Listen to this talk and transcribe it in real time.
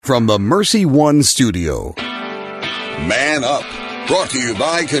From the Mercy One studio, Man Up, brought to you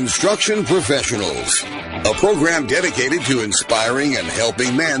by Construction Professionals, a program dedicated to inspiring and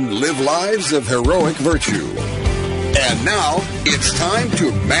helping men live lives of heroic virtue. And now, it's time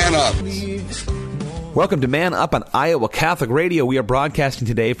to Man Up. Welcome to Man Up on Iowa Catholic Radio. We are broadcasting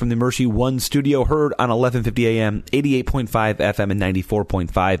today from the Mercy One studio, heard on 1150 AM, 88.5 FM, and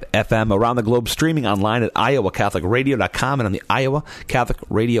 94.5 FM. Around the globe, streaming online at iowacatholicradio.com and on the Iowa Catholic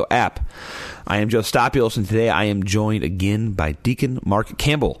Radio app. I am Joe Stopoulos, and today I am joined again by Deacon Mark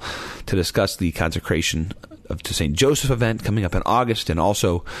Campbell to discuss the consecration to St. Joseph event coming up in August, and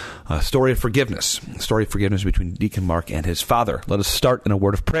also a story of forgiveness between Deacon Mark and his father. Let us start in a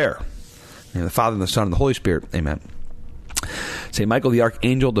word of prayer. In the Father, and the Son, and the Holy Spirit. Amen. St. Michael the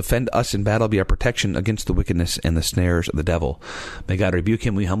Archangel, defend us in battle, be our protection against the wickedness and the snares of the devil. May God rebuke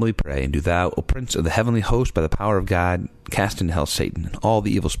him, we humbly pray. And do thou, O Prince of the heavenly host, by the power of God, cast into hell Satan and all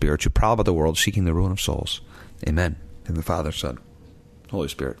the evil spirits who prowl about the world, seeking the ruin of souls. Amen. In the Father, Son, Holy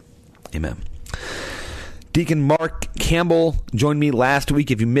Spirit. Amen. Deacon Mark Campbell joined me last week.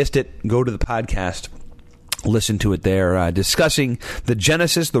 If you missed it, go to the podcast. Listen to it there, discussing the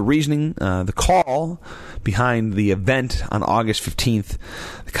genesis, the reasoning, the call behind the event on August 15th,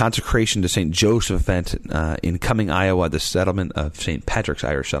 the consecration to St. Joseph event in Cumming, Iowa, the settlement of St. Patrick's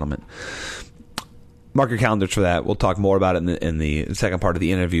Irish settlement. Mark your calendars for that. We'll talk more about it in the second part of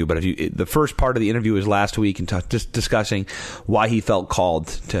the interview. But the first part of the interview was last week, and just discussing why he felt called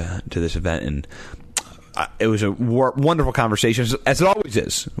to this event. And it was a wonderful conversation, as it always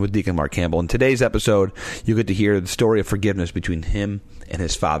is, with Deacon Mark Campbell. In today's episode, you get to hear the story of forgiveness between him and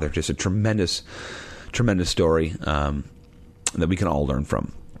his father. Just a tremendous, tremendous story that we can all learn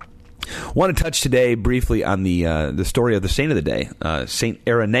from. I want to touch today briefly on the story of the saint of the day, St.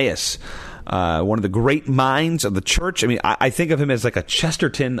 Irenaeus. One of the great minds of the church. I mean, I think of him as like a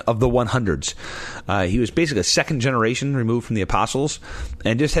Chesterton of the 100s. He was basically a second generation removed from the apostles,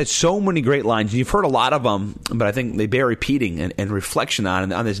 and just had so many great lines. You've heard a lot of them, but I think they bear repeating and reflection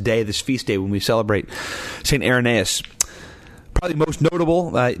on this day, this feast day, when we celebrate St. Irenaeus. Probably most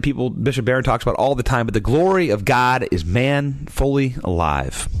notable, Bishop Barron talks about all the time, but the glory of God is man fully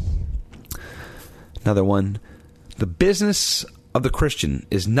alive. Another one, the business of the Christian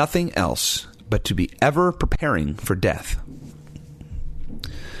is nothing else but to be ever preparing for death.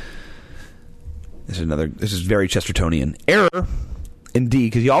 This is very Chestertonian. Error, indeed,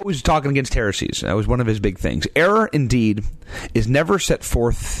 because he always was talking against heresies. That was one of his big things. Error, indeed, is never set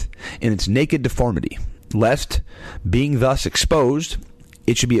forth in its naked deformity, lest, being thus exposed,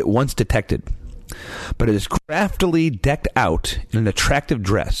 it should be at once detected. But it is craftily decked out in an attractive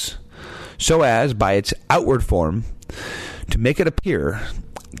dress, so as, by its outward form, to make it appear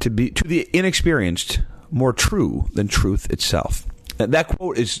to be, to the inexperienced, more true than truth itself. That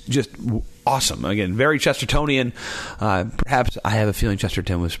quote is just awesome. Again, very Chestertonian. Perhaps I have a feeling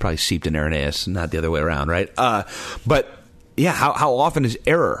Chesterton was probably seeped in Irenaeus, not the other way around, right? But yeah, how often is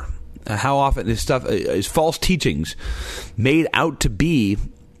error? How often is false teachings made out to be,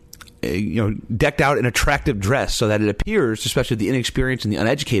 decked out in attractive dress, so that it appears, especially the inexperienced and the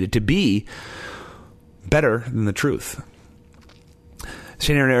uneducated, to be better than the truth.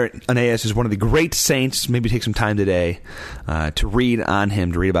 St. Irenaeus is one of the great saints. Maybe take some time today to read on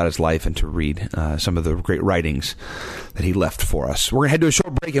him, to read about his life, and to read some of the great writings that he left for us. We're going to head to a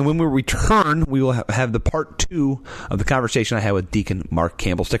short break, and when we return, we will have the part 2 of the conversation I had with Deacon Mark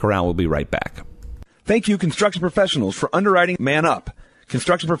Campbell. Stick around. We'll be right back. Thank you, Construction Professionals, for underwriting Man Up.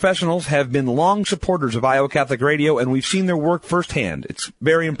 Construction Professionals have been long supporters of Iowa Catholic Radio, and we've seen their work firsthand. It's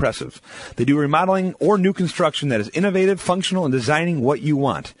very impressive. They do remodeling or new construction that is innovative, functional, and designing what you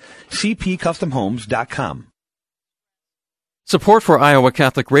want. CPCustomHomes.com. Support for Iowa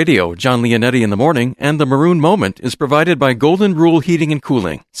Catholic Radio, John Leonetti in the Morning, and The Maroon Moment is provided by Golden Rule Heating and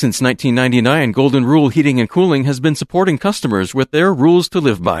Cooling. Since 1999, Golden Rule Heating and Cooling has been supporting customers with their rules to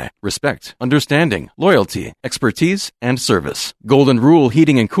live by: respect, understanding, loyalty, expertise, and service. Golden Rule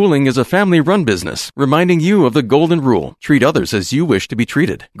Heating and Cooling is a family-run business, reminding you of the Golden Rule. Treat others as you wish to be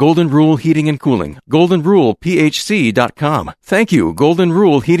treated. Golden Rule Heating and Cooling. GoldenRulePHC.com. Thank you, Golden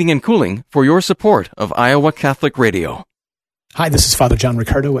Rule Heating and Cooling, for your support of Iowa Catholic Radio. Hi, this is Father John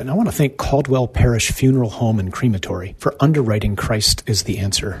Ricardo, and I want to thank Caldwell Parish Funeral Home and Crematory for underwriting Christ is the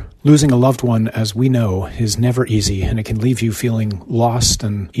Answer. Losing a loved one, as we know, is never easy, and it can leave you feeling lost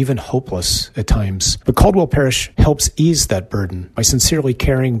and even hopeless at times. But Caldwell Parish helps ease that burden by sincerely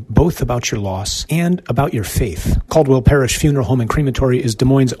caring both about your loss and about your faith. Caldwell Parish Funeral Home and Crematory is Des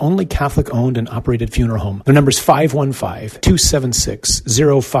Moines' only Catholic-owned and operated funeral home. Their number is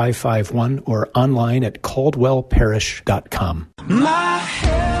 515-276-0551 or online at caldwellparish.com. My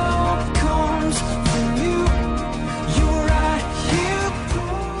head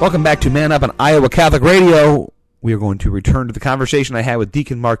Welcome back to Man Up on Iowa Catholic Radio. We are going to return to the conversation I had with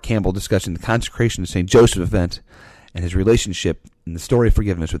Deacon Mark Campbell discussing the consecration of St. Joseph event and his relationship and the story of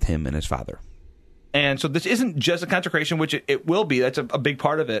forgiveness with him and his father. And so this isn't just a consecration, which it will be. That's a big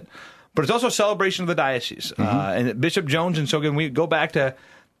part of it. But it's also a celebration of the diocese. And Bishop Jones, and so again, we go back to,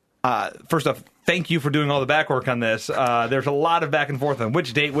 first off, thank you for doing all the back work on this. There's a lot of back and forth on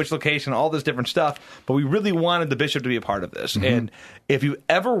which date, which location, all this different stuff. But we really wanted the bishop to be a part of this. And if you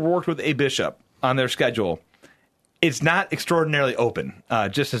ever worked with a bishop on their schedule, it's not extraordinarily open,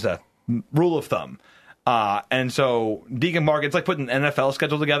 just as a rule of thumb. And so Deacon Mark, it's like putting an NFL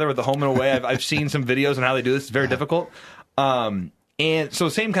schedule together with the home and away. I've seen some videos on how they do this. It's very difficult. And so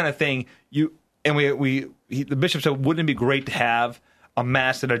same kind of thing. The bishop said, wouldn't it be great to have a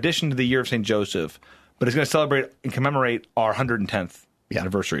mass in addition to the year of St. Joseph, but it's going to celebrate and commemorate our 110th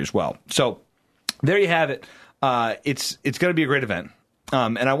anniversary as well. So there you have it. It's going to be a great event.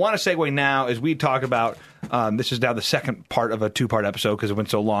 And I want to segue now as we talk about, this is now the second part of a two-part episode because it went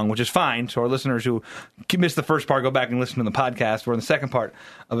so long, which is fine. So our listeners who missed the first part, go back and listen to the podcast. We're in the second part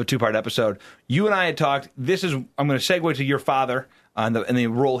of a two-part episode. You and I had talked. I'm going to segue to your father and the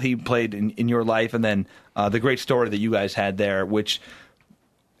role he played in your life, and then the great story that you guys had there, which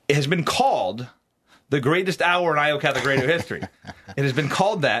has been called the greatest hour in Iowa Catholic Radio history. It has been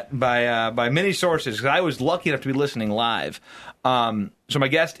called that by many sources, because I was lucky enough to be listening live. So my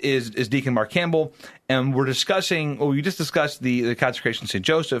guest is Deacon Mark Campbell, and we just discussed the consecration of St.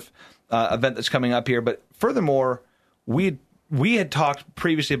 Joseph event that's coming up here. But furthermore, we had talked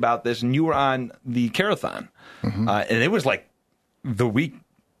previously about this, and you were on the Carathon, and it was like the week.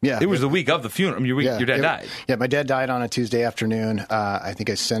 Yeah, it was the week of the funeral. Your dad died. Yeah, my dad died on a Tuesday afternoon. I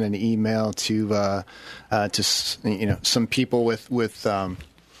think I sent an email to some people with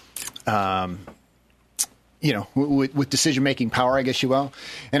decision making power, I guess you will.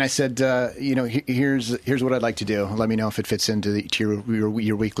 And I said, here's what I'd like to do. Let me know if it fits into your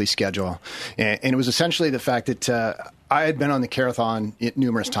weekly schedule. And it was essentially the fact that I had been on the Carathon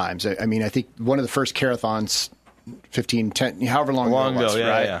numerous times. I think one of the first Carathons, 15, 10, however long ago it was,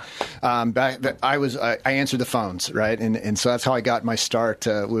 right? Yeah. I answered the phones, right? And so that's how I got my start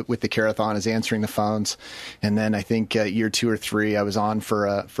with the Carathon, is answering the phones. And then I think year 2 or 3, I was on for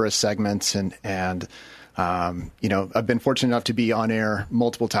a segment, and I've been fortunate enough to be on air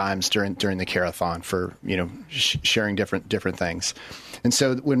multiple times during the Carathon for, sharing different things. And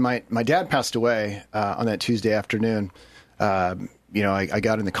so when my dad passed away on that Tuesday afternoon, I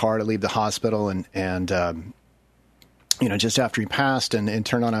got in the car to leave the hospital, and just after he passed, and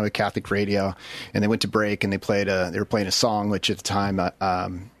turned on Iowa Catholic Radio, and they went to break, and they were playing a song, which at the time,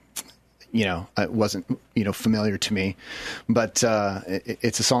 it wasn't, familiar to me, but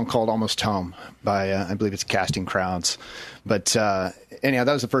it's a song called Almost Home by, I believe it's Casting Crowns. But anyhow,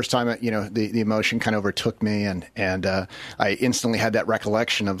 that was the first time, the emotion kind of overtook me, and I instantly had that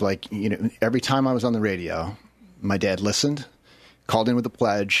recollection of, every time I was on the radio, my dad listened, called in with a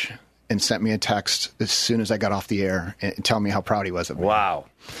pledge, and sent me a text as soon as I got off the air and tell me how proud he was of me. Wow.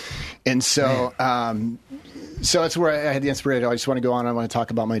 And so so that's where I had the inspiration. I just want to go on. I want to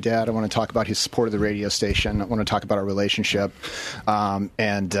talk about my dad. I want to talk about his support of the radio station. I want to talk about our relationship. Because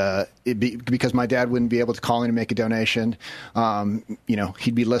my dad wouldn't be able to call in and make a donation.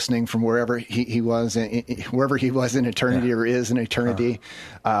 He'd be listening from wherever he was, wherever he was in eternity or is in eternity.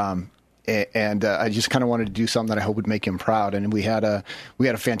 And I just kind of wanted to do something that I hope would make him proud. And we had a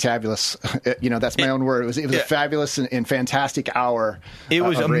fantabulous, that's my own word. It was a fabulous and fantastic hour. It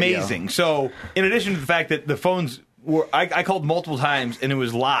was amazing. So in addition to the fact that the phones were, I called multiple times and it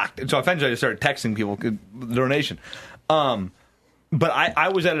was locked. And so eventually I just started texting people the donation. But I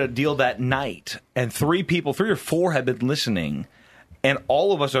was at a deal that night, and 3 or 4 had been listening. And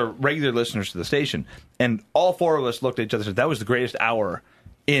all of us are regular listeners to the station. And all 4 of us looked at each other and said, that was the greatest hour.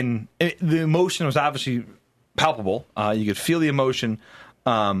 The emotion was obviously palpable. You could feel the emotion.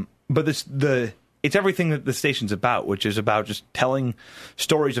 But it's everything that the station's about, which is about just telling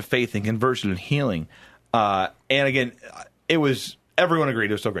stories of faith and conversion and healing. And again, everyone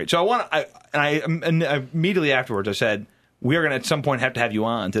agreed it was so great. So I immediately afterwards I said, we are going to at some point have to have you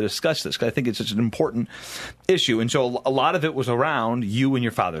on to discuss this, because I think it's such an important issue. And so a lot of it was around you and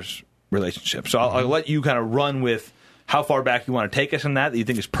your father's relationship. So I'll let you kind of run with how far back you want to take us in that you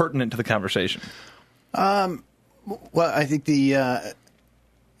think is pertinent to the conversation. Well, I think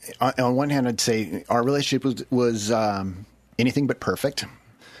on one hand, I'd say our relationship was anything but perfect.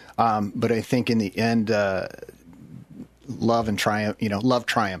 But I think in the end, love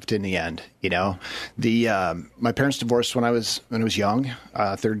triumphed in the end. My parents divorced when I was young.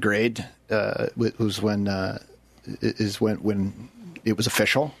 3rd grade was when it was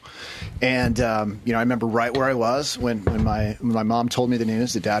official. And I remember right where I was when my mom told me the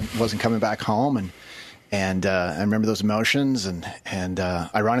news that Dad wasn't coming back home, and I remember those emotions. And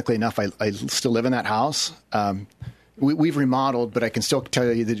ironically enough, I still live in that house. We've remodeled, but I can still tell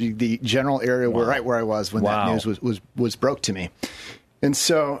you the general area right where I was when that news was broke to me. And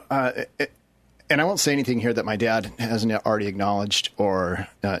so, and I won't say anything here that my dad hasn't already acknowledged or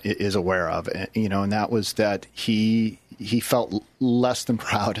is aware of, and that was that he felt less than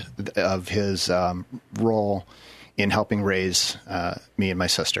proud of his role in helping raise me and my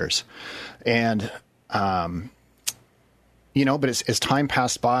sisters. And, but as time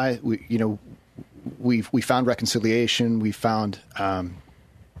passed by, we found reconciliation. We found, I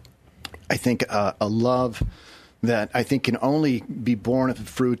think, a love that I think can only be born of the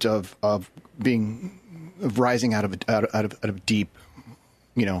fruit of rising out of deep,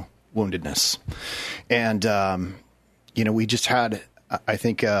 woundedness. And, we just had, I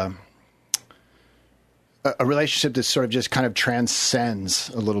think, a relationship that sort of just kind of transcends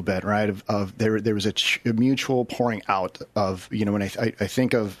a little bit, right? There was a mutual pouring out of, when I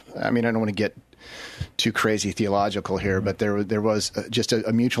think of, I don't want to get too crazy theological here, but there was just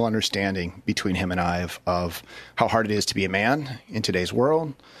a mutual understanding between him and I of how hard it is to be a man in today's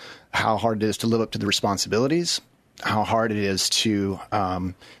world, how hard it is to live up to the responsibilities, how hard it is to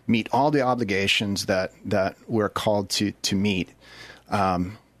meet all the obligations that we're called to meet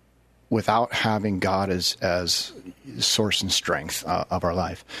without having God as source and strength of our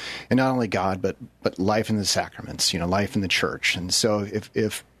life. And not only God, but life in the sacraments, life in the church. And so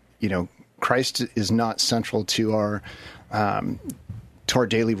if Christ is not central to our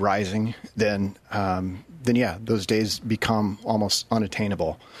daily rising, then those days become almost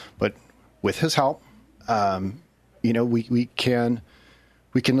unattainable. But with His help, we can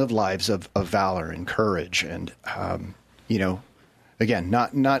live lives of valor and courage, and again,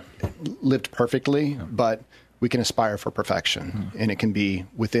 not lived perfectly, but we can aspire for perfection, and it can be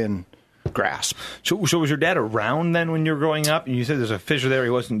within grasp. So was your dad around then when you were growing up? And you said there's a fissure there; he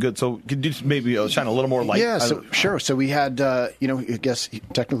wasn't good. So could you maybe shine a little more light? Yeah, sure. So we had, I guess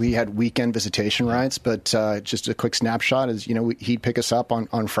technically he had weekend visitation rights, but just a quick snapshot is, he'd pick us up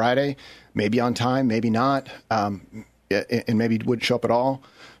on Friday, maybe on time, maybe not, and maybe wouldn't show up at all.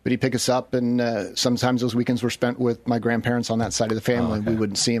 But he'd pick us up, and sometimes those weekends were spent with my grandparents on that side of the family. We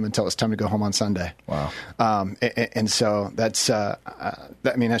wouldn't see him until it was time to go home on Sunday. Wow. And so that's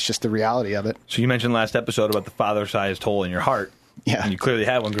just the reality of it. So you mentioned last episode about the father-sized hole in your heart. Yeah. And you clearly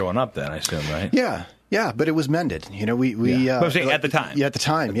had one growing up then, I assume, right? Yeah, but it was mended. But I'm saying at the time. Yeah, at the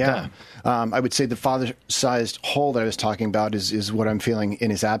time. I would say the father-sized hole that I was talking about is what I'm feeling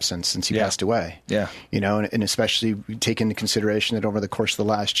in his absence since he passed away. Yeah. And especially take into consideration that over the course of the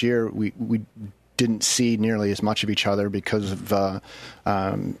last year, we didn't see nearly as much of each other because of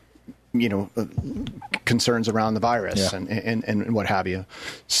concerns around the virus and what have you.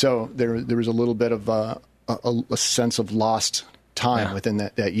 So there was a little bit of a sense of lost time within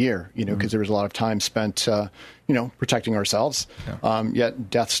that year, because there was a lot of time spent, protecting ourselves. Yet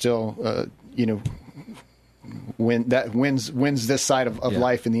death still, wins this side of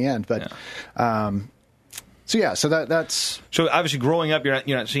life in the end. But so that's so obviously growing up, you're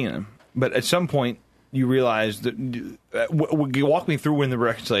not seeing him, but at some point you realize that. Walk me through when the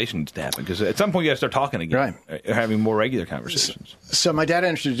reconciliation needs to happen, because at some point you got to start talking again, right? Having more regular conversations. So my dad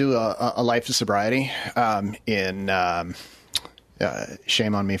entered to do a life of sobriety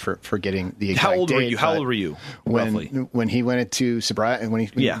shame on me for getting the exact How old date, How old were you? Roughly? When he went into sobriety?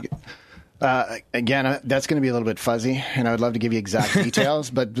 Again, that's going to be a little bit fuzzy, and I would love to give you exact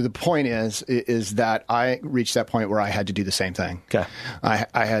details. But the point is that I reached that point where I had to do the same thing. Okay.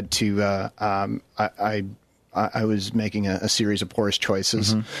 I had to. I was making a series of porous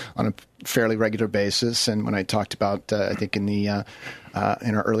choices on a fairly regular basis, and when I talked about, I think in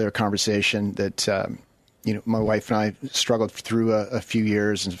our earlier conversation that. My wife and I struggled through a few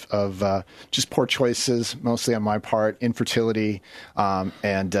years of just poor choices, mostly on my part, infertility,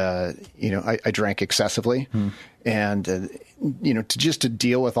 and I drank excessively, and to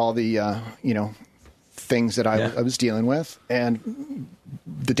deal with all the things that I was dealing with, and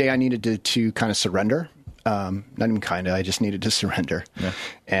the day I needed to kind of surrender, not even kind of, I just needed to surrender,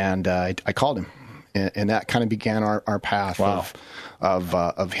 and I called him. And that kind of began our path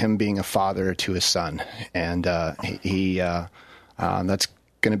of him being a father to his son, and he that's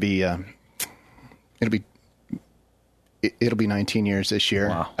going to be it'll be 19 years this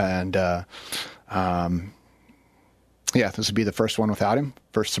year, and this will be the first one without him,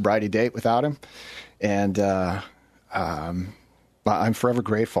 first sobriety date without him, and I'm forever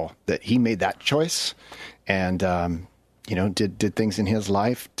grateful that he made that choice, and did things in his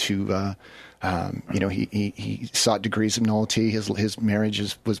life to, he sought degrees of nullity. His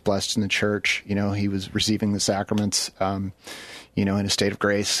marriage was blessed in the church. He was receiving the sacraments, in a state of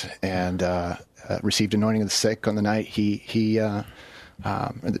grace, and received anointing of the sick on the night the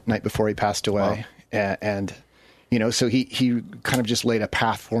night before he passed away. Wow. And so he kind of just laid a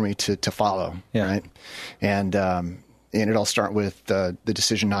path for me to follow. Yeah. Right. And it all started with the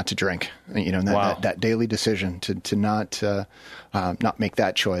decision not to drink, that daily decision to not make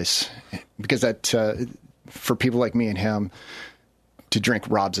that choice, because that for people like me and him, to drink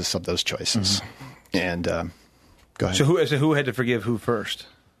robs us of those choices. Mm-hmm. And go ahead. So who had to forgive who first?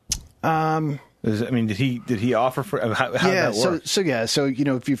 Did he offer for how did that work? So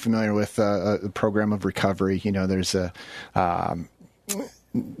if you're familiar with a program of recovery, there's a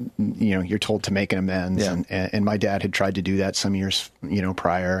you're told to make an amends, and my dad had tried to do that some years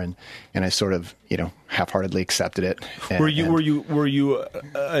prior, and I sort of half-heartedly accepted it. Were you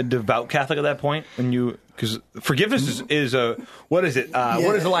a devout Catholic at that point? Because forgiveness is a what is it?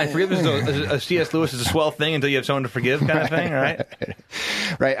 What is the line? Forgiveness is a C.S. Lewis is a swell thing until you have someone to forgive, kind of thing, right?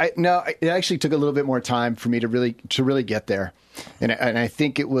 Right. It actually took a little bit more time for me to really get there, and I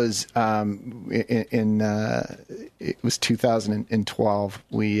think it was it was 2012.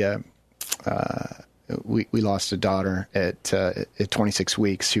 We lost a daughter at 26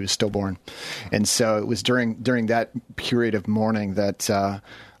 weeks. She was stillborn, and so it was during that period of mourning that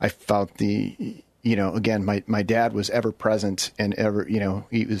I felt again, my dad was ever present and ever,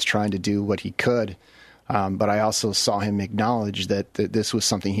 he was trying to do what he could. But I also saw him acknowledge that this was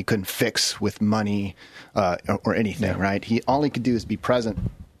something he couldn't fix with money or anything, right? All he could do is be present.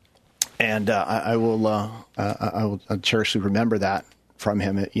 And I will cherishly remember that from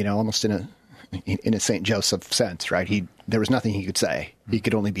him, almost in a St. Joseph sense, right? There was nothing he could say. He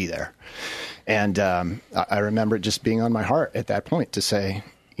could only be there. And I remember it just being on my heart at that point to say,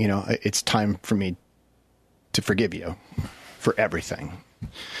 it's time for me to forgive you for everything.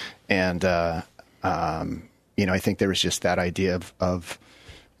 And, I think there was just that idea of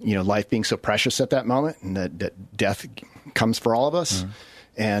life being so precious at that moment, and that death comes for all of us. Mm-hmm.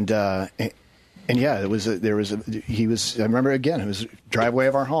 I remember again, it was a driveway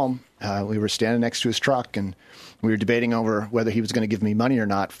of our home. We were standing next to his truck, and we were debating over whether he was going to give me money or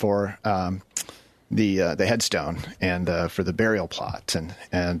not for, the headstone and for the burial plot,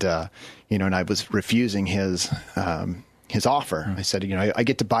 and I was refusing his offer. Mm-hmm. I said, I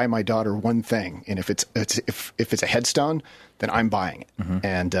get to buy my daughter one thing, and if it's a headstone, then I'm buying it. Mm-hmm.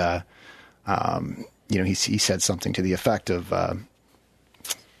 And he said something to the effect of,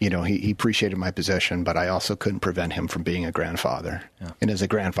 he appreciated my position, but I also couldn't prevent him from being a grandfather. Yeah. And as a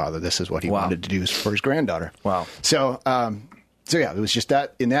grandfather, this is what he wanted to do for his granddaughter. Wow. So it was just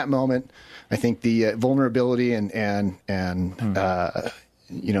that in that moment. I think the vulnerability and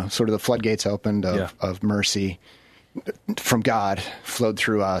sort of the floodgates opened of mercy from God flowed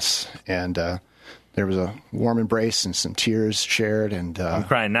through us, and there was a warm embrace and some tears shared. And I'm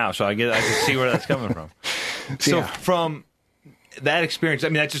crying now, so I can see where that's coming from. So from that experience,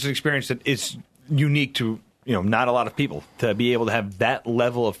 that's just an experience that is unique to not a lot of people to be able to have that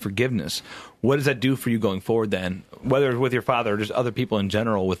level of forgiveness. What does that do for you going forward then, whether it's with your father or just other people in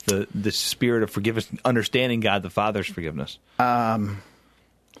general, with the spirit of forgiveness, understanding God the Father's forgiveness?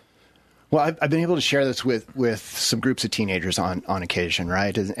 Well, I've been able to share this with some groups of teenagers on occasion,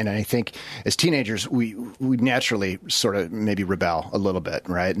 right? And I think as teenagers, we naturally sort of maybe rebel a little bit,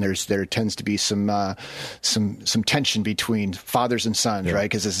 right? And there tends to be some tension between fathers and sons, right?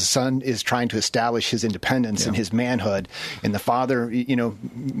 Because as the son is trying to establish his independence and his manhood, and the father,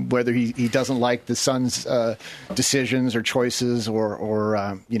 whether he doesn't like the son's decisions or choices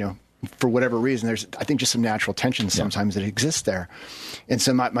or for whatever reason, there's, I think, just some natural tension sometimes that exists there. And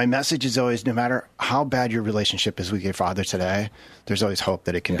so my message is always, no matter how bad your relationship is with your father today, there's always hope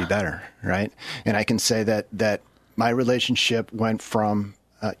that it can be better, right? And I can say that my relationship went from,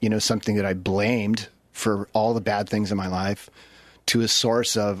 something that I blamed for all the bad things in my life to a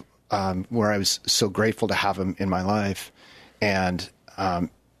source of where I was so grateful to have him in my life. And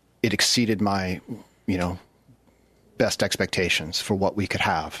it exceeded my, best expectations for what we could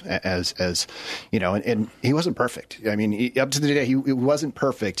have as and he wasn't perfect. I mean, up to the day he wasn't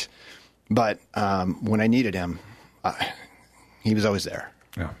perfect, but when I needed him, he was always there.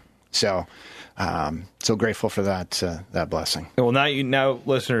 Yeah. So grateful for that blessing. Well, now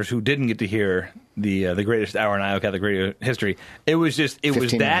listeners who didn't get to hear the greatest hour in Iowa Catholic radio history, it was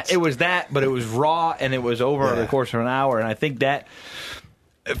that, but it was raw and it was over the course of an hour, and I think that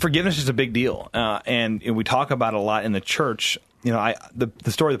forgiveness is a big deal, and we talk about it a lot in the church. The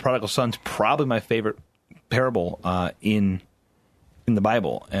story of the prodigal son is probably my favorite parable in the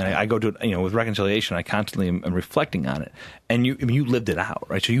Bible, and I go to it, with reconciliation. I constantly am reflecting on it, and you lived it out,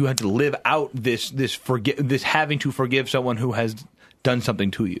 right? So you had to live out this having to forgive someone who has done something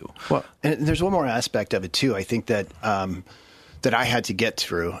to you. Well, and there's one more aspect of it too. I think that that I had to get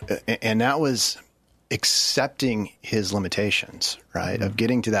through, and that was accepting his limitations, right? Mm-hmm. Of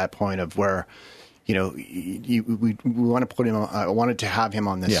getting to that point of where, we want to put him. I wanted to have him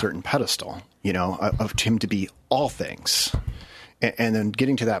on this certain pedestal, of him to be all things. And then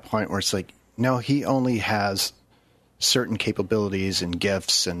getting to that point where it's like, no, he only has certain capabilities and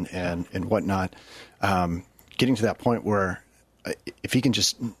gifts and whatnot. Getting to that point where if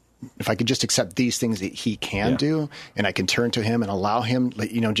I could just accept these things that he can do, and I can turn to him and allow him,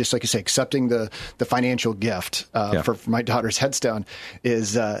 just like you say, accepting the financial gift for my daughter's headstone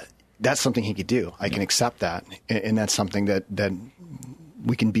is that's something he could do. I can accept that, and that's something that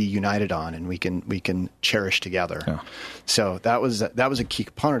we can be united on, and we can cherish together. Yeah. So that was a key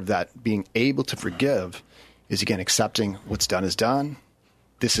component of that. Being able to forgive is, again, accepting what's done is done.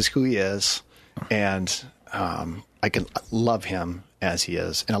 This is who he is, and I can love him as he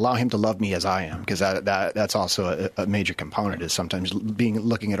is, and allow him to love me as I am, because that's also a major component. Is sometimes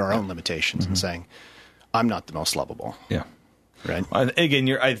looking at our own limitations and saying, I'm not the most lovable. Yeah. Right. Again,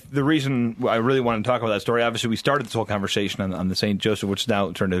 the reason I really want to talk about that story, obviously we started this whole conversation on the St. Joseph, which is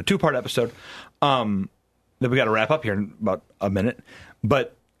now turned into a 2-part episode, that we got to wrap up here in about a minute.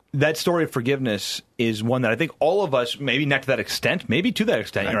 But that story of forgiveness is one that I think all of us, maybe not to that extent, maybe to that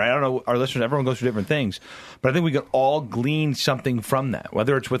extent, right? I don't know, our listeners, everyone goes through different things, but I think we can all glean something from that,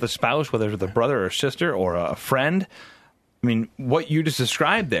 whether it's with a spouse, whether it's with a brother or sister or a friend. I mean, what you just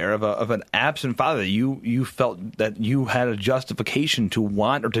described there of an absent father, you felt that you had a justification to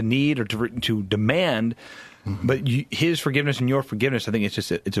want or to need or to demand, but his forgiveness and your forgiveness, I think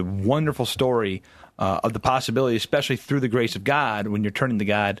it's a wonderful story of the possibility, especially through the grace of God, when you're turning to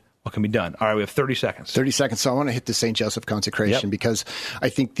God, what can be done? All right, we have 30 seconds. 30 seconds. So I want to hit the St. Joseph consecration because I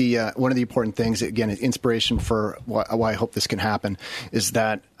think one of the important things, again, inspiration for why I hope this can happen, is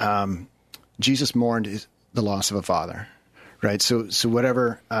that Jesus mourned the loss of a father. Right. So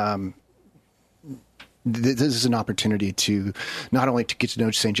whatever, this is an opportunity to not only to get to know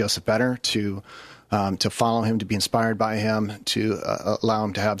St. Joseph better, to follow him, to be inspired by him, to allow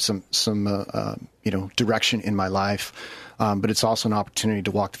him to have some direction in my life. But it's also an opportunity to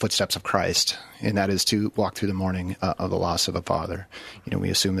walk the footsteps of Christ, and that is to walk through the mourning of the loss of a father.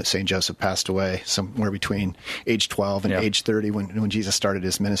 We assume that St. Joseph passed away somewhere between age 12 and age 30 when Jesus started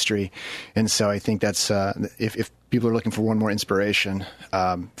his ministry. And so I think that's, if people are looking for one more inspiration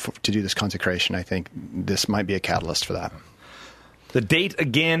to do this consecration, I think this might be a catalyst for that. The date,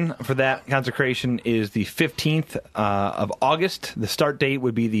 again, for that consecration is the 15th of August. The start date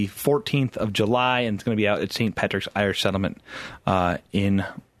would be the 14th of July, and it's going to be out at St. Patrick's Irish Settlement in,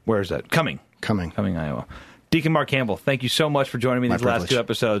 where is that? Cumming, Iowa. Deacon Mark Campbell, thank you so much for joining me in these last 2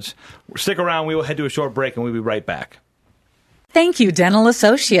 episodes. Stick around. We will head to a short break, and we'll be right back. Thank you, Dental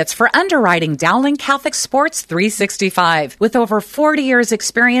Associates, for underwriting Dowling Catholic Sports 365. With over 40 years'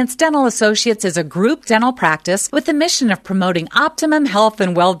 experience, Dental Associates is a group dental practice with the mission of promoting optimum health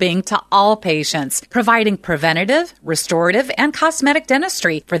and well-being to all patients, providing preventative, restorative, and cosmetic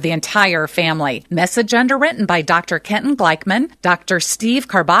dentistry for the entire family. Message underwritten by Dr. Kenton Gleichman, Dr. Steve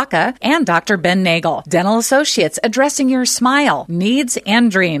Karbaka, and Dr. Ben Nagel. Dental Associates, addressing your smile, needs,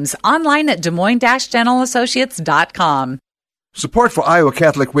 and dreams. Online at DesMoinesDentalAssociates.com. Support for Iowa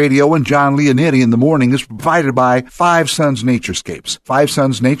Catholic Radio and John Leonetti in the morning is provided by Five Sons Naturescapes. Five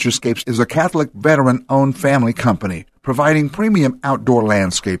Sons Naturescapes is a Catholic veteran-owned family company providing premium outdoor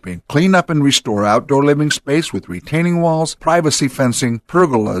landscaping. Clean up and restore outdoor living space with retaining walls, privacy fencing,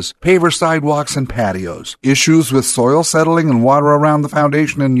 pergolas, paver sidewalks, and patios. Issues with soil settling and water around the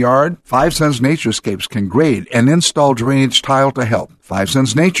foundation and yard? Five Sons Naturescapes can grade and install drainage tile to help. Five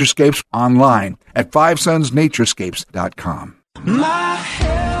Sons Naturescapes online at fivesonsnaturescapes.com. My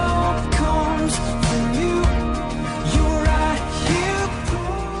help comes from you. You're right here.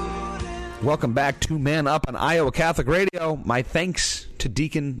 Welcome back to Man Up on Iowa Catholic Radio. My thanks to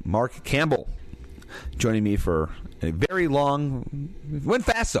Deacon Mark Campbell joining me for a very long, went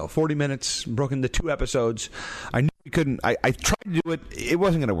fast though, 40 minutes, broke into 2 episodes. I knew we couldn't, I tried to do it, it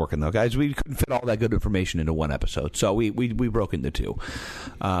wasn't going to work though, guys. We couldn't fit all that good information into 1 episode, so we broke into 2.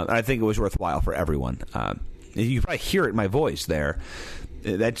 And I think it was worthwhile for everyone. You can probably hear it in my voice there.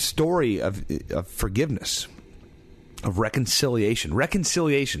 That story of forgiveness, of reconciliation.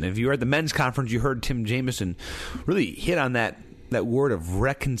 Reconciliation. If you were at the men's conference, you heard Tim Jameson really hit on that word of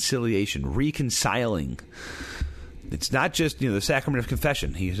reconciliation, reconciling. it's not just the sacrament of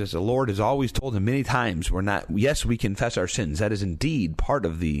confession. He says the Lord has always told him many times, yes, we confess our sins. That is indeed part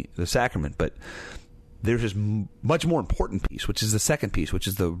of the sacrament, but there's this much more important piece, which is the second piece, which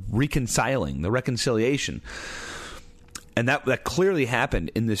is the reconciling, the reconciliation. And that clearly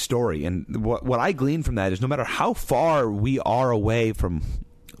happened in this story. And what I glean from that is no matter how far we are away from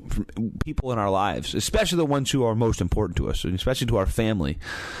people in our lives, especially the ones who are most important to us, and especially to our family,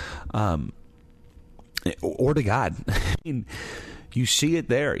 or to God, I mean, you see it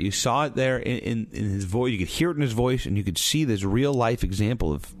there. You saw it there in his voice. You could hear it in his voice, and you could see this real life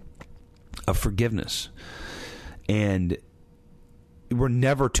example of forgiveness. And we're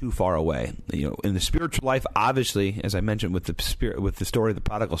never too far away. In the spiritual life, obviously, as I mentioned with the story of the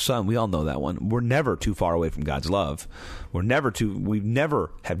prodigal son, we all know that one. We're never too far away from God's love. We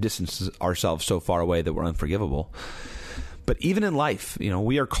never have distanced ourselves so far away that we're unforgivable. But even in life,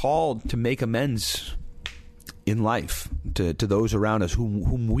 we are called to make amends in life to those around us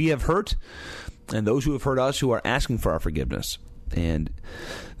whom we have hurt, and those who have hurt us who are asking for our forgiveness. And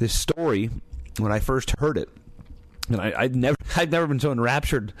this story, when I first heard it, and I'd never been so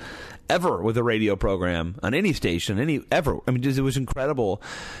enraptured ever with a radio program on any station, ever. I mean, it was incredible,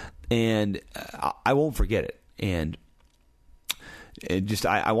 and I won't forget it. And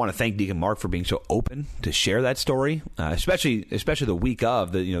I want to thank Deacon Mark for being so open to share that story, especially the week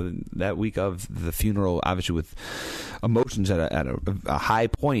of that week of the funeral, obviously with emotions at a high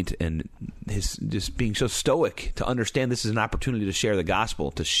point, and his just being so stoic to understand this is an opportunity to share the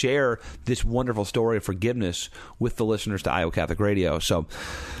gospel, to share this wonderful story of forgiveness with the listeners to Iowa Catholic Radio. So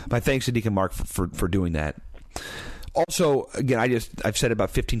my thanks to Deacon Mark for doing that. Also, again, I've said it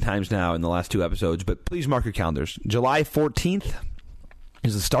about 15 times now in the last 2 episodes, but please mark your calendars. July 14th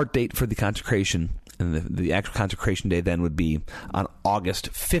is the start date for the consecration, and the actual consecration day then would be on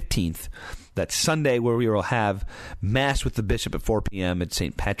August 15th. That's Sunday, where we will have Mass with the Bishop at 4 p.m. at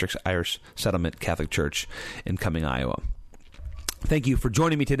St. Patrick's Irish Settlement Catholic Church in Cumming, Iowa. Thank you for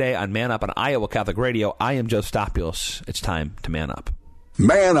joining me today on Man Up on Iowa Catholic Radio. I am Joe Stopoulos. It's time to man up.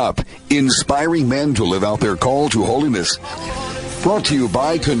 Man Up, inspiring men to live out their call to holiness. Brought to you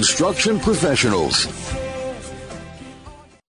by Construction Professionals.